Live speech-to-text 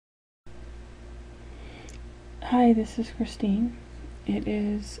Hi, this is Christine. It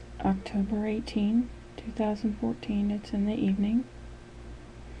is October 18, 2014. It's in the evening.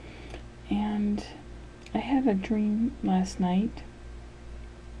 And I had a dream last night.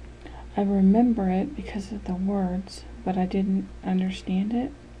 I remember it because of the words, but I didn't understand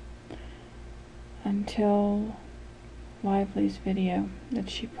it until Lively's video that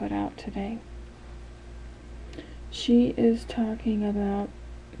she put out today. She is talking about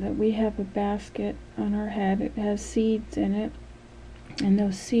that we have a basket on our head. It has seeds in it, and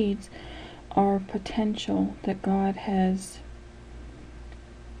those seeds are potential that God has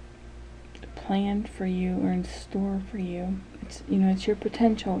planned for you or in store for you. It's your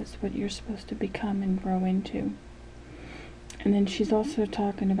potential. It's what you're supposed to become and grow into. And then she's also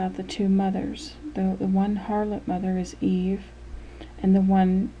talking about the two mothers. The one harlot mother is Eve, and the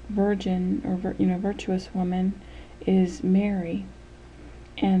one virgin or virtuous woman is Mary.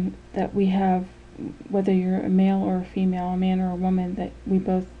 And that we have, whether you're a male or a female, a man or a woman, that we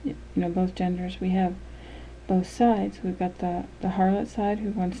both, both genders, we have both sides. We've got the harlot side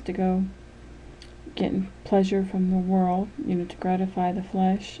who wants to go getting pleasure from the world, to gratify the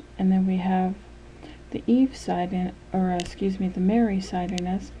flesh, and then we have the Eve side, the Mary side in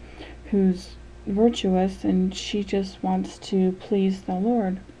us, who's virtuous, and she just wants to please the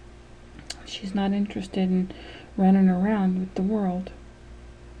Lord. She's not interested in running around with the world.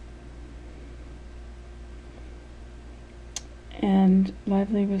 And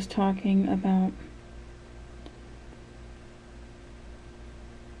Lively was talking about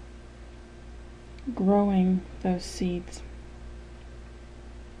growing those seeds,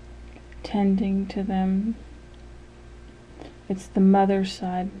 tending to them. It's the mother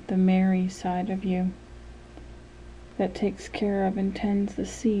side, the Mary side of you, that takes care of and tends the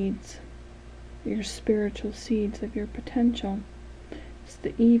seeds, your spiritual seeds of your potential. It's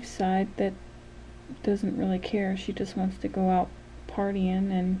the Eve side that doesn't really care. She just wants to go out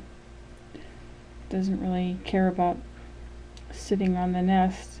partying and doesn't really care about sitting on the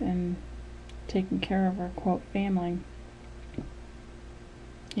nest and taking care of her, quote, family.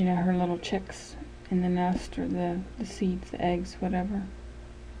 Her little chicks in the nest, or the seeds, the eggs, whatever.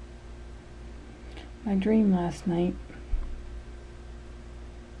 My dream last night,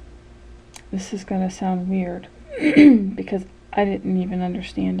 this is going to sound weird because I didn't even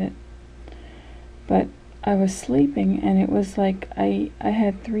understand it, but I was sleeping, and it was like I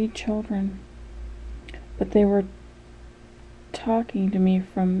had 3 children, but they were talking to me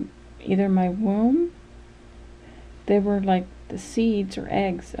from either my womb. They were like the seeds or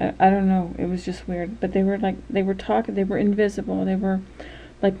eggs. I don't know. It was just weird. But they were talking. They were invisible. They were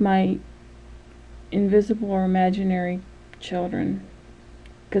like my invisible or imaginary children,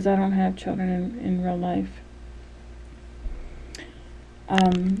 because I don't have children in real life.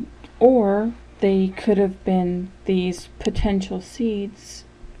 Or they could have been these potential seeds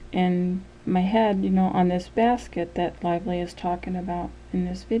in my head, on this basket that Lively is talking about in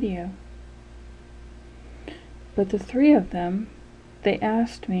this video. But the 3 of them, they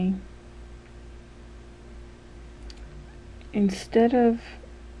asked me, instead of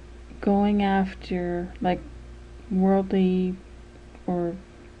going after like worldly, or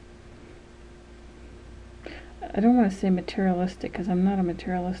I don't want to say materialistic, because I'm not a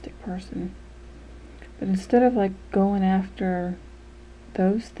materialistic person, but instead of like going after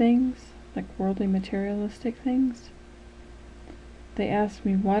those things, like worldly materialistic things, they asked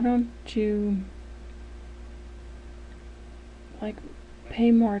me, why don't you like pay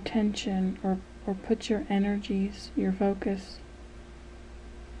more attention or put your energies, your focus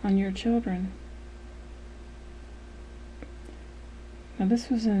on your children. Now this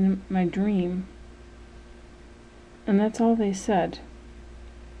was in my dream, and that's all they said.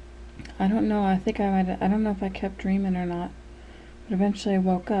 I don't know, I don't know if I kept dreaming or not, but eventually I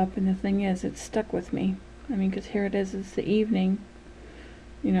woke up, and the thing is, it stuck with me. Because here it is, it's the evening,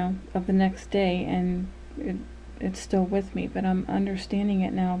 of the next day, and it's still with me, but I'm understanding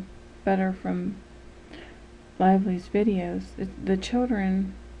it now better from Lively's videos. The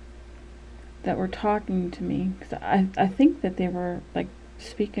children that were talking to me, because I think that they were like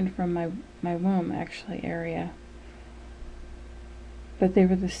speaking from my womb actually area, but they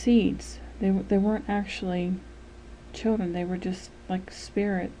were the seeds. They weren't actually children. They were just like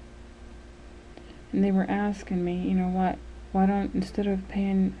spirit, and they were asking me, why don't, instead of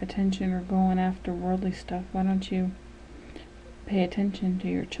paying attention or going after worldly stuff, why don't you pay attention to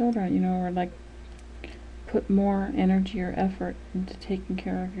your children, or like put more energy or effort into taking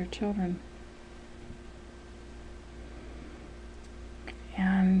care of your children.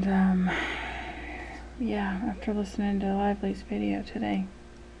 And yeah, after listening to Lively's video today,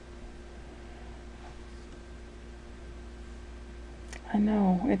 I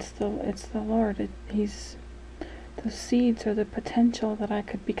know, it's the Lord. Those seeds are the potential that I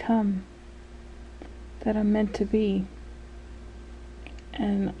could become, that I'm meant to be.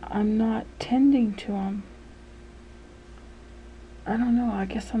 And I'm not tending to them. I don't know, I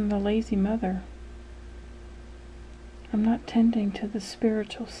guess I'm the lazy mother. I'm not tending to the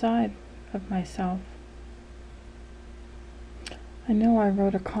spiritual side of myself. I know I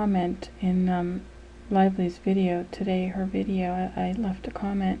wrote a comment in Lively's video today, her video. I left a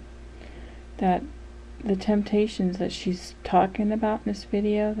comment that the temptations that she's talking about in this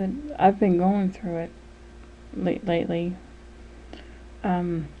video, that I've been going through it lately.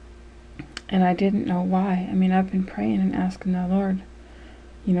 And I didn't know why. I mean, I've been praying and asking the Lord,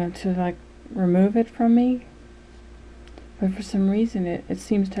 to like remove it from me. But for some reason, it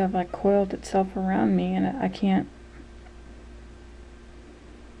seems to have like coiled itself around me, and I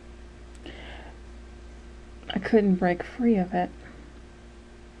couldn't break free of it.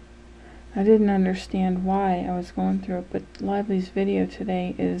 I didn't understand why I was going through it, but Lively's video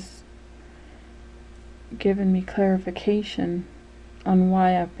today is giving me clarification on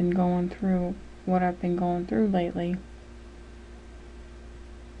why I've been going through what I've been going through lately.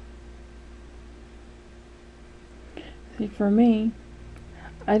 See, for me,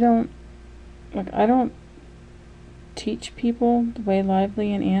 I don't teach people the way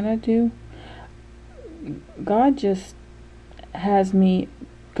Lively and Anna do. God just has me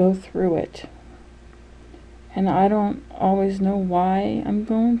go through it. And I don't always know why I'm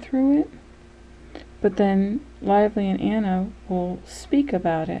going through it. But then Lively and Anna will speak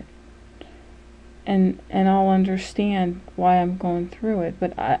about it. And I'll understand why I'm going through it.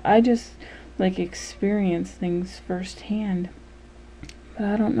 But I just like experience things firsthand. But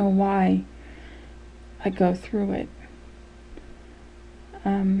I don't know why I go through it.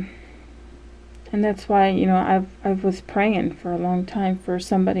 And that's why, I was praying for a long time for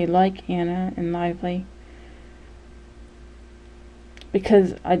somebody like Anna and Lively,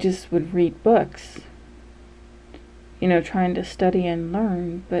 because I just would read books, trying to study and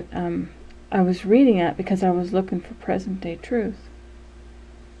learn, but I was reading it because I was looking for present day truth.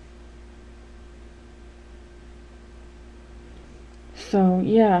 So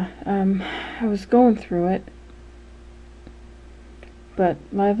yeah, I was going through it, but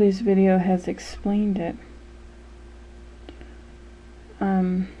Lively's video has explained it.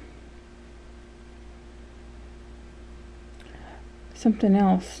 Something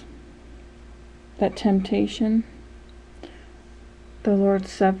else, that temptation, the Lord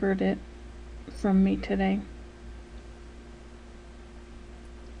severed it from me today.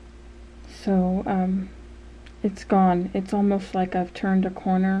 So it's gone. It's almost like I've turned a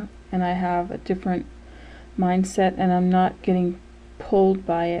corner and I have a different mindset, and I'm not getting pulled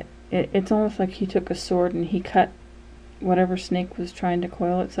by it. It's almost like he took a sword and he cut whatever snake was trying to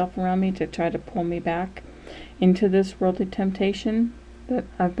coil itself around me to try to pull me back into this worldly temptation that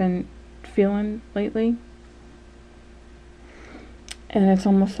I've been feeling lately. And it's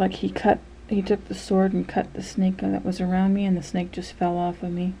almost like he took the sword and cut the snake that was around me, and the snake just fell off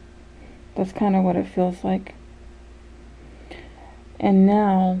of me. That's kind of what it feels like. And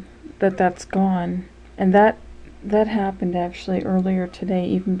now that that's gone, and that happened actually earlier today,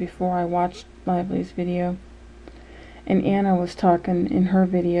 even before I watched Lively's video. And Anna was talking in her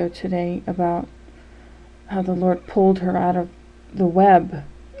video today about how the Lord pulled her out of the web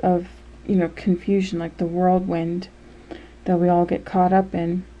of, confusion, like the whirlwind that we all get caught up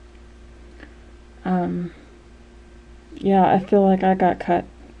in. Yeah, I feel like I got cut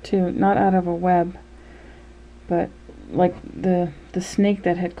too, not out of a web, but like the snake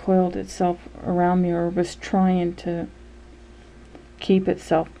that had coiled itself around me, or was trying to keep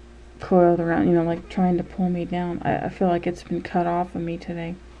itself coiled around, like trying to pull me down. I feel like it's been cut off of me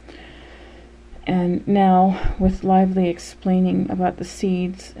today. And now, with Lively explaining about the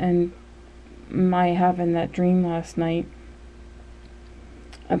seeds, and my having that dream last night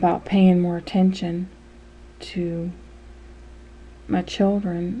about paying more attention to my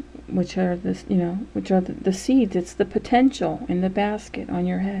children, which are the seeds. It's the potential in the basket on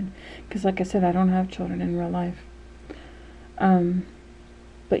your head. Because like I said, I don't have children in real life.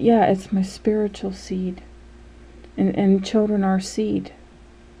 But yeah, it's my spiritual seed. And children are seed.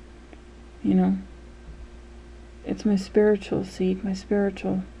 It's my spiritual seed, my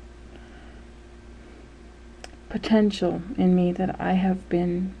spiritual potential in me that I have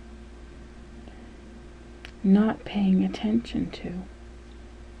been not paying attention to.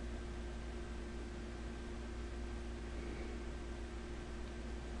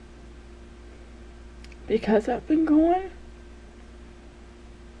 Because I've been going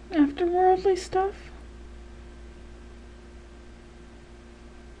after worldly stuff.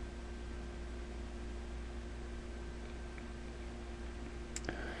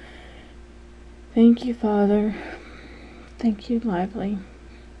 Thank you, Father. Thank you, Lively.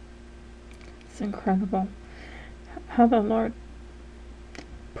 It's incredible how the Lord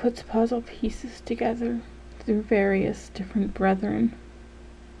puts puzzle pieces together through various different brethren.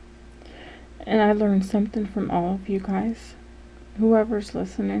 And I learned something from all of you guys, whoever's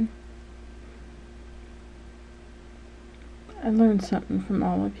listening. I learned something from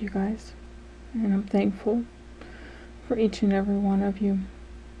all of you guys, and I'm thankful for each and every one of you.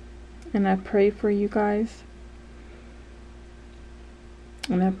 And I pray for you guys.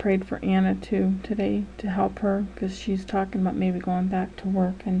 And I prayed for Anna too today to help her, because she's talking about maybe going back to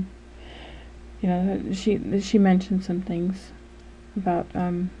work, and you know, she mentioned some things about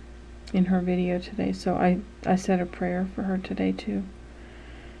in her video today. So I said a prayer for her today too,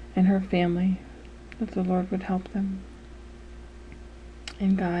 and her family, that the Lord would help them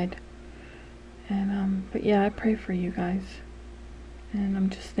and guide. And but yeah, I pray for you guys, and I'm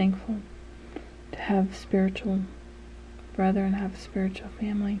just thankful to have spiritual brother and have a spiritual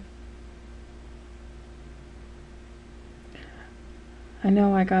family. I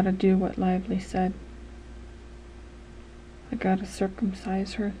know I gotta do what Lively said. I gotta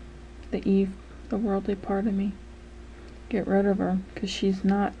circumcise her, the Eve, the worldly part of me. Get rid of her, because she's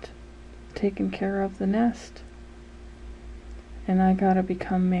not taking care of the nest. And I gotta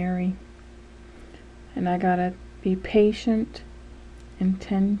become Mary. And I gotta be patient and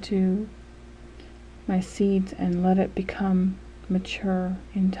tend to my seeds and let it become mature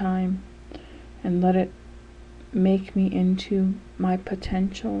in time, and let it make me into my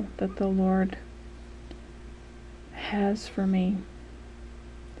potential that the Lord has for me,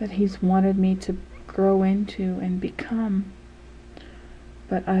 that He's wanted me to grow into and become.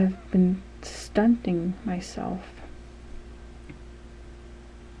 But I've been stunting myself.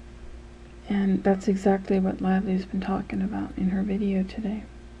 And that's exactly what Lively's been talking about in her video today.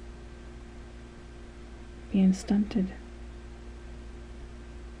 Being stunted.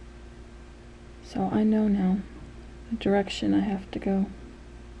 So I know now the direction I have to go.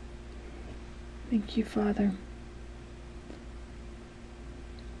 Thank you, Father.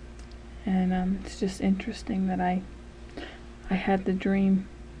 And it's just interesting that I had the dream,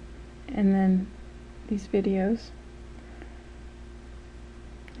 and then these videos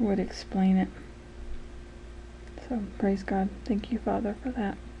would explain it. So praise God. Thank you, Father, for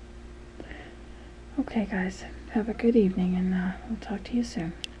that. Okay, guys, have a good evening, and we'll talk to you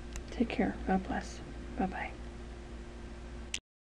soon. Take care. God bless. Bye-bye.